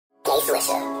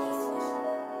Swisha.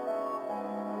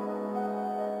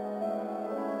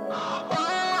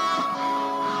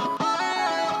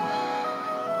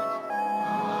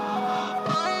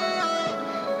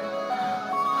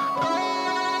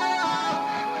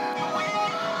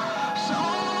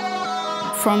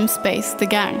 From Space, the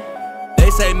gang.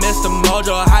 They say, Mr.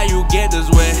 Mojo, how you get this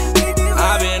way?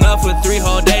 I've been up for 3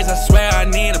 whole days, I swear I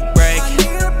need a break.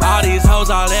 All these hoes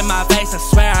all in my face, I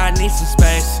swear I need some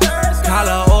space. Call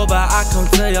a Uber, I come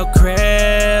to your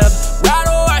crib right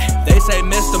away. They say,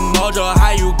 Mr. Mojo,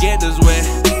 how you get this way?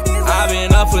 I've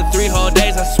been up for 3 whole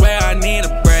days, I swear I need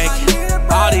a break.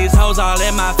 All these hoes all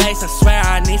in my face, I swear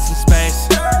I need some space.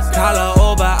 Call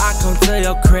a Uber, I come to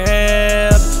your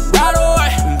crib right away.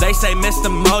 They say, Mr.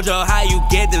 Mojo, how you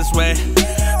get this way?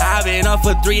 I've been up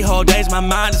for 3 whole days, my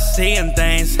mind is seeing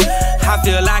things. I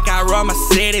feel like I run my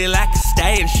city like I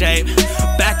stay in shape.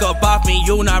 Back up off me,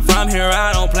 you not from here,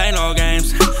 I don't play no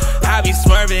games. I be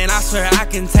swerving, I swear I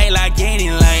can take like any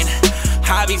lane.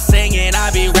 I be singing,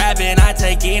 I be rapping, I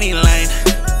take any lane.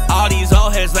 All these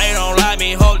old heads, they don't like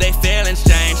me, hope they feelings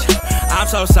change. I'm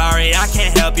so sorry, I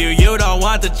can't help you, you don't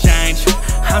want the change.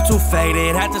 I'm too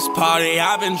faded at this party,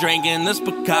 I've been drinking this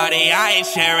Bacardi. I ain't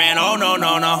sharing, oh no,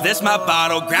 no, no, this my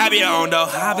bottle, grab your own though.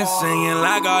 I've been singing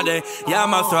like all day, yeah,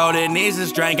 my throat, it needs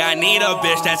this drink. I need a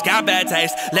bitch that's got bad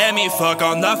taste, let me fuck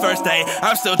on the first day.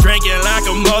 I'm still drinking like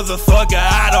a motherfucker,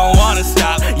 I don't wanna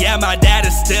stop. Yeah, my dad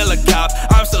is still a cop,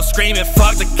 I'm still screaming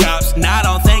fuck the cops. And I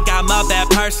don't think I'm a bad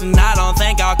person, I don't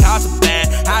think I'll cause a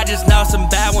bad. I just know some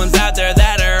bad ones out there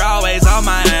that are always on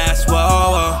my ass. Whoa,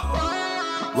 whoa.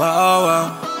 Whoa,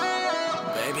 whoa,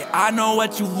 baby, I know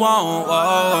what you want.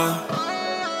 Whoa,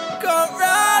 go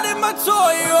ride in my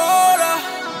Toyota,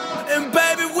 and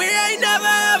baby, we ain't never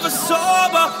ever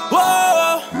sober.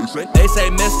 Whoa, they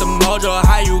say, Mr. Mojo,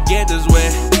 how you get this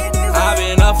way? I've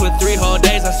been up for 3 whole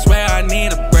days, I swear I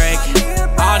need a break.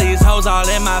 All these hoes all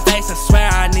in my face, I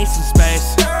swear I need some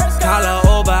space. Call a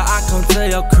Uber, I come to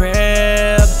your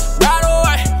crib right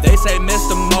away. They say,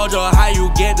 Mr. Mojo, how you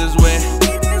get this way?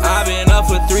 I've been up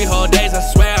for 3 whole days, I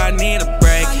swear I need a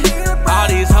break. All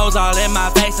these hoes all in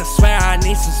my face, I swear I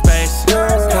need some space.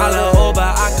 Call a Uber,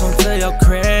 I come to your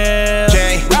crib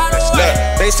right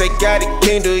away. They say, got it,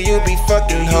 king, do you be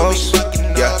fucking hoes?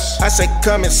 Yeah, I say,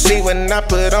 come and see when I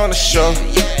put on a show.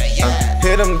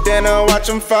 Hit them, then I watch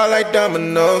them fall like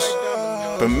dominoes.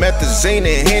 Promethazine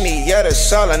and Henny, yeah,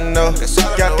 that's all I know.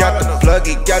 Got the plug,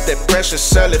 he got that pressure,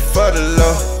 sell it for the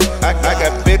low. I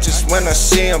got bitches when I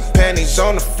see them, panties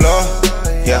on the floor.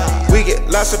 Yeah, we get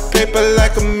lots of paper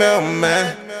like a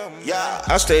mailman.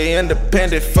 I stay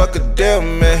independent, fuck a deal,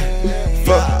 man.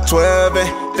 Fuck 12,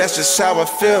 and that's just how I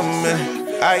feel,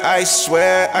 man. I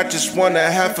swear, I just want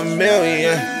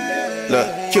 $500,000.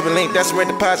 Look, Cuban link, that's a red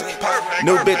deposit.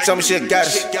 New bitch told me she got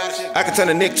it. I can turn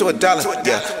a nick to $1.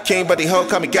 Yeah, king, but the hoe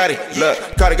call me got it.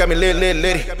 Look, Cardi got me lit.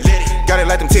 Got it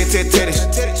like them titties.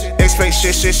 X-face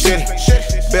shit.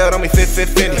 Belt on me, fit.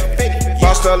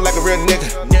 Bossed up like a real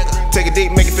nigga. Take it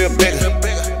deep, make it feel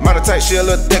bigger. Model type, she a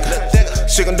little thicker.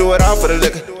 She gon' do it all for the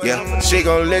liquor. Yeah, she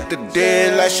gon' let the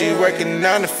deal like she working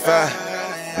 9 to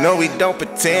 5. No, we don't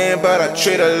pretend, but I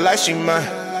treat her like she mine.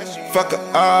 Fuck her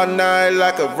all night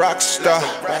like a rock star.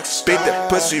 Beat that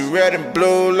pussy red and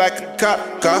blue like a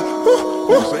cop car.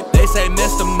 They say,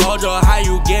 Mr. Mojo, how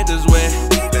you get this way?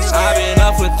 I've been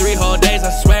up for 3 whole days,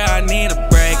 I swear I need a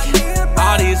break.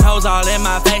 All these hoes all in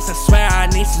my face, I swear I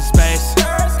need some space.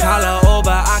 Call a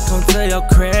Uber, I come to your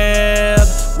crib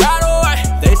right away.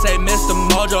 They say, Mr.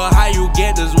 Mojo, how you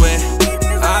get this way?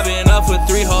 I've been up for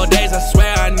 3 whole days, I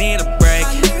swear I need a break.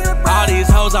 All these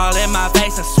hoes all in my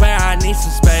face, I swear I need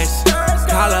some space.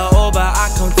 Call a Uber, I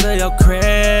come to your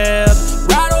crib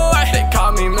right away. They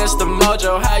call me Mr.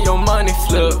 Mojo, how your money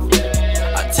flip.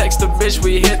 I text a bitch,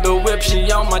 we hit the whip,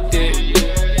 she on my dick.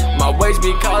 My waist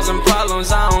be causing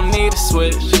problems, I don't need a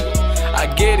switch. I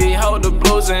get it, hold the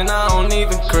blues and I don't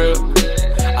even crib.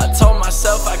 I told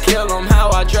myself I kill them, how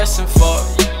I dress and fuck.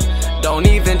 Don't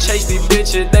even chase these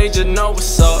bitches, they just know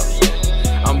what's up.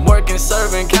 I'm working,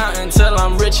 serving, counting till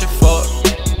I'm rich and fuck.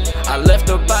 I left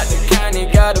up out the county,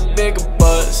 got a bigger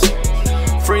buzz.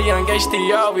 Free young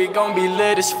HTR, we gon' be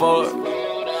lit as fuck.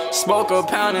 Smoke a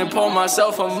pound and pour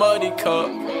myself a muddy cup.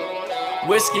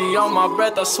 Whiskey on my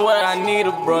breath, I swear I need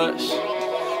a brush.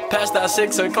 Passed out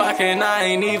 6 o'clock and I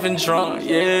ain't even drunk,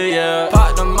 yeah.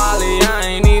 Pop the molly, I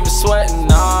ain't even sweating,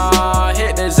 nah.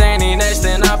 Hit the zany next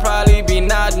and I probably be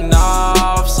nodding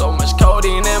off. So much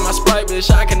codeine in my Sprite,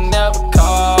 bitch, I can never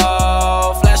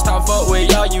call. Flash time, fuck with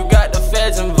y'all, you got the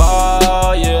feds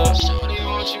involved, yeah. Shorty,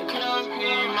 won't you come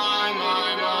be my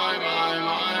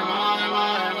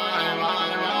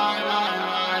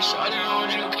Shawty,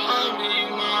 won't you come be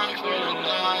mine for the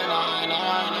night?